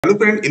Hello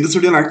friend, in this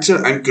video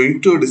lecture I'm going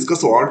to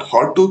discuss about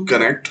how to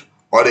connect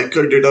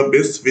Oracle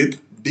database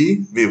with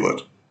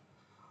DBeaver.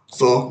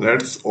 So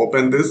let's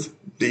open this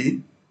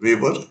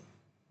DBeaver.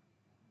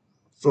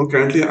 So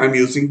currently I'm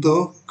using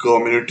the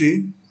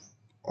community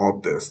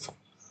of this.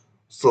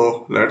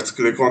 So let's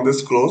click on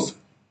this close,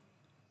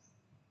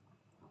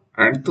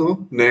 and the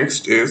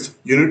next is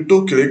you need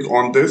to click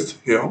on this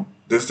here.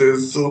 This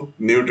is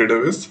new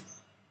database.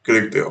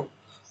 Click there.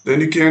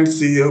 Then you can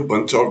see a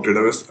bunch of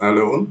database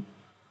available.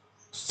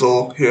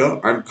 So here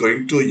I'm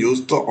going to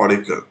use the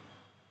Oracle,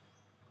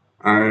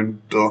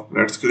 and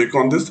let's click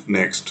on this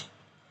next.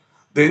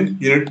 Then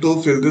you need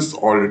to fill this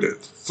all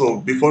details.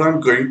 So before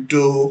I'm going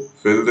to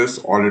fill this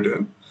all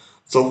detail,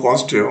 so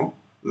first here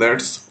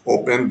let's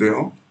open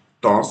the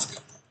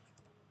task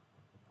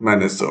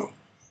manager.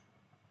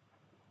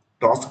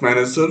 Task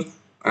manager,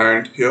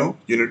 and here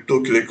you need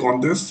to click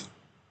on this.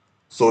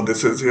 So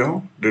this is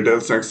here detail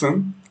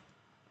section,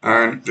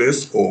 and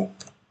press O.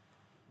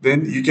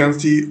 Then you can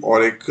see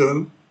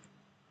Oracle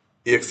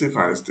exe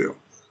files there.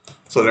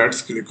 So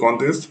let's click on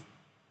this.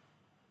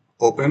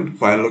 Open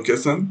file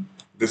location.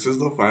 This is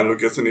the file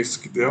location is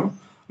there.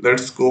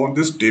 Let's go on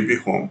this DB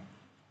home,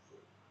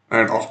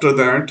 and after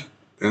that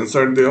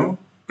inside there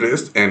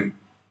press N.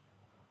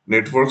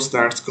 Networks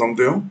that's come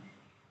there.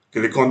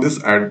 Click on this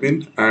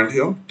admin, and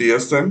here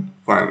tsn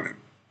file name.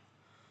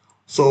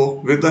 So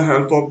with the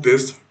help of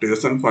this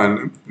tsn file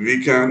name,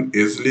 we can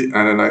easily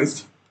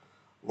analyze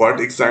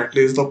what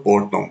exactly is the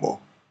port number.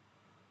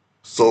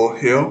 So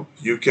here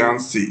you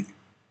can see.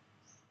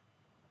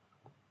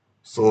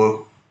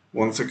 So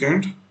one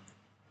second.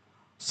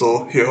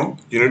 So here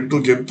you need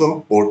to give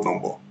the port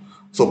number.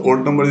 So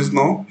port number is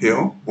now here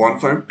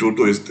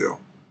 1522 is there.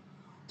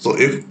 So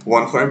if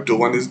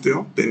 1521 is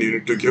there, then you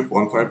need to give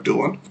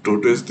 1521.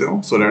 22 is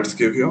there. So let's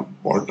give here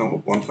port number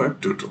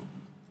 1522.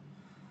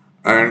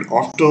 And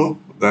after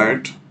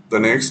that, the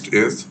next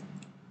is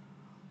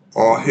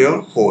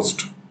here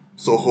host.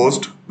 So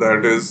host,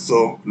 that is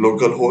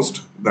local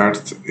host,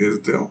 that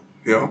is there.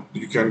 Here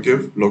you can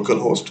give local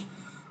host.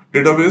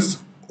 Database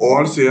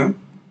ORCL.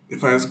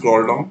 If I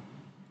scroll down,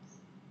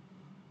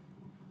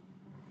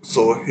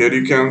 so here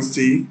you can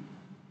see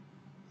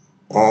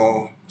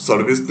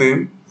service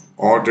name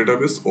or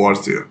database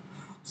ORCL.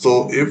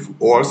 So if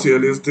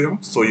ORCL is there,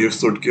 so you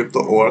should give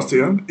the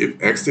ORCL.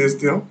 If X is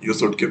there, you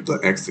should give the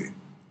XE.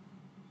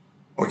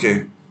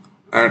 Okay,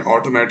 and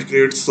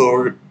automatically it's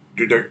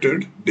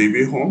detected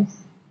DB home.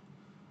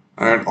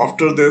 And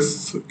after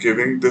this,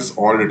 giving this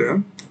all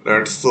detail,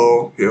 let's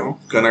here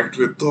connect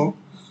with the,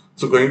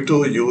 so going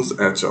to use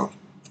HR,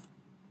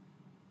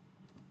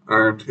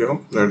 and here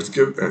let's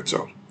give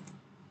HR.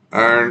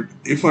 And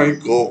if I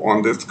go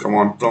on this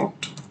command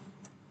prompt,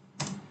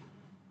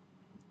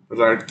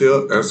 write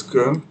there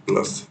SQL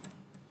plus,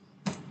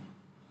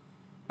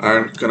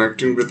 and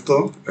connecting with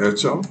the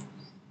HR.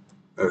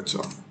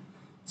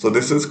 So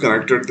this is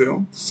connected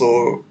there.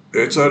 So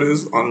HR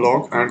is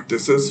unlocked and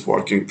this is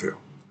working there.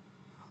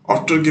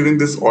 After giving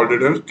this all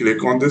detail,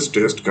 click on this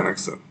test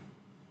connection.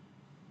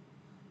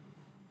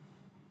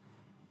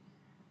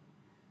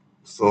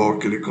 So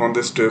click on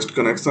this test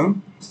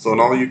connection. So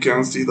now you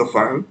can see the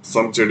file,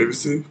 some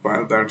jdbc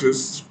file that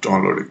is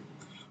downloading.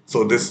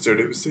 So this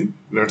jdbc,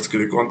 let's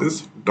click on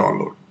this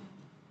download.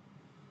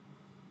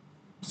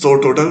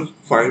 So total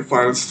 5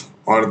 files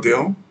are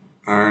there,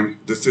 and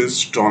this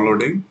is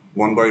downloading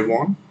one by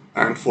one.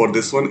 And for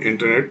this one,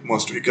 internet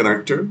must be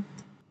connected.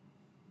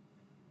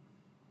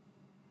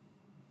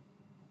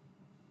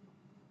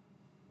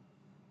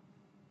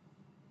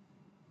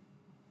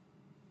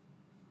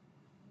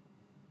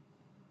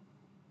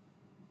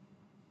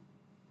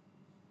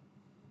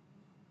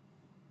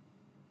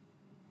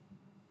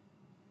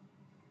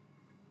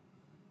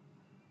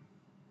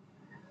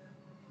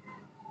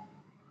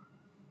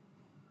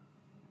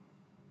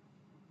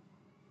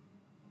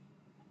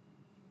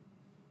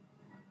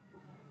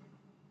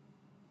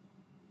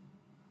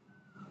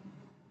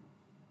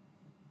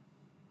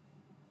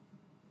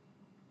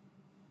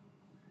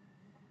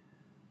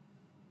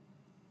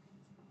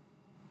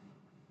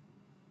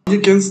 You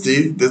can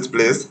see this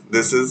place.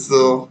 This is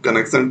the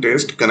connection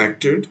test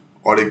connected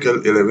Oracle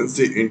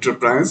 11c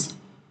Enterprise,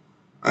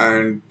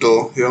 and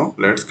here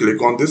let's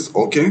click on this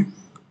OK,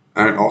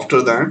 and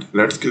after that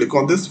let's click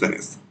on this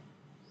finish.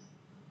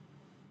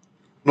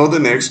 Now the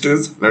next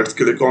is let's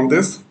click on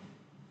this.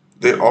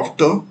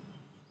 Thereafter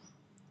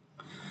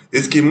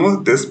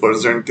schema this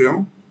present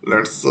there.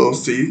 Let's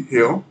see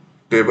here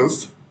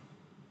tables,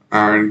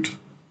 and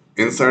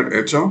inside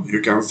HR you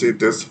can see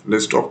this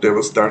list of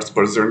tables that's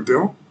present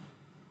there.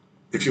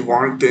 If you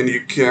want, then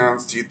you can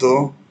see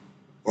the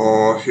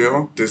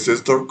here this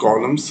is the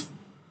columns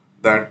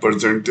that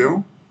present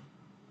there,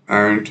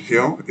 and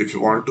here if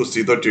you want to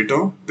see the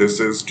data,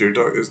 this is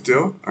data is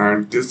there,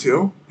 and this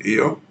here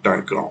year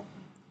diagram.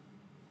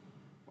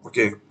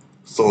 Okay,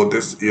 so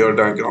this year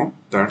diagram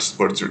that's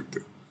present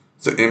there.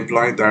 So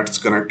employee that's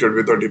connected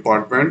with the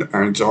department,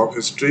 and job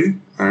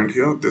history, and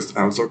here this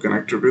also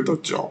connected with the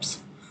jobs.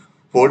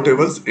 4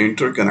 tables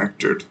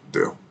interconnected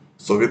there.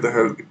 So with the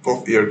help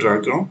of ear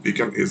diagram, we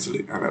can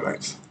easily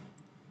analyze.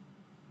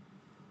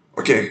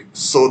 Okay,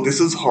 so this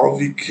is how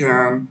we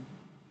can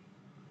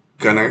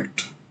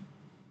connect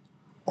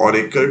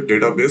Oracle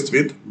database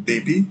with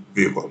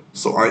DBeaver.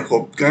 So I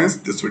hope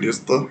guys this video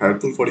is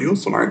helpful for you.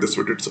 So now this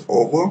video is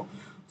over.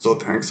 So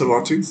thanks for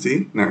watching. See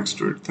you next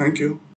video. Thank you.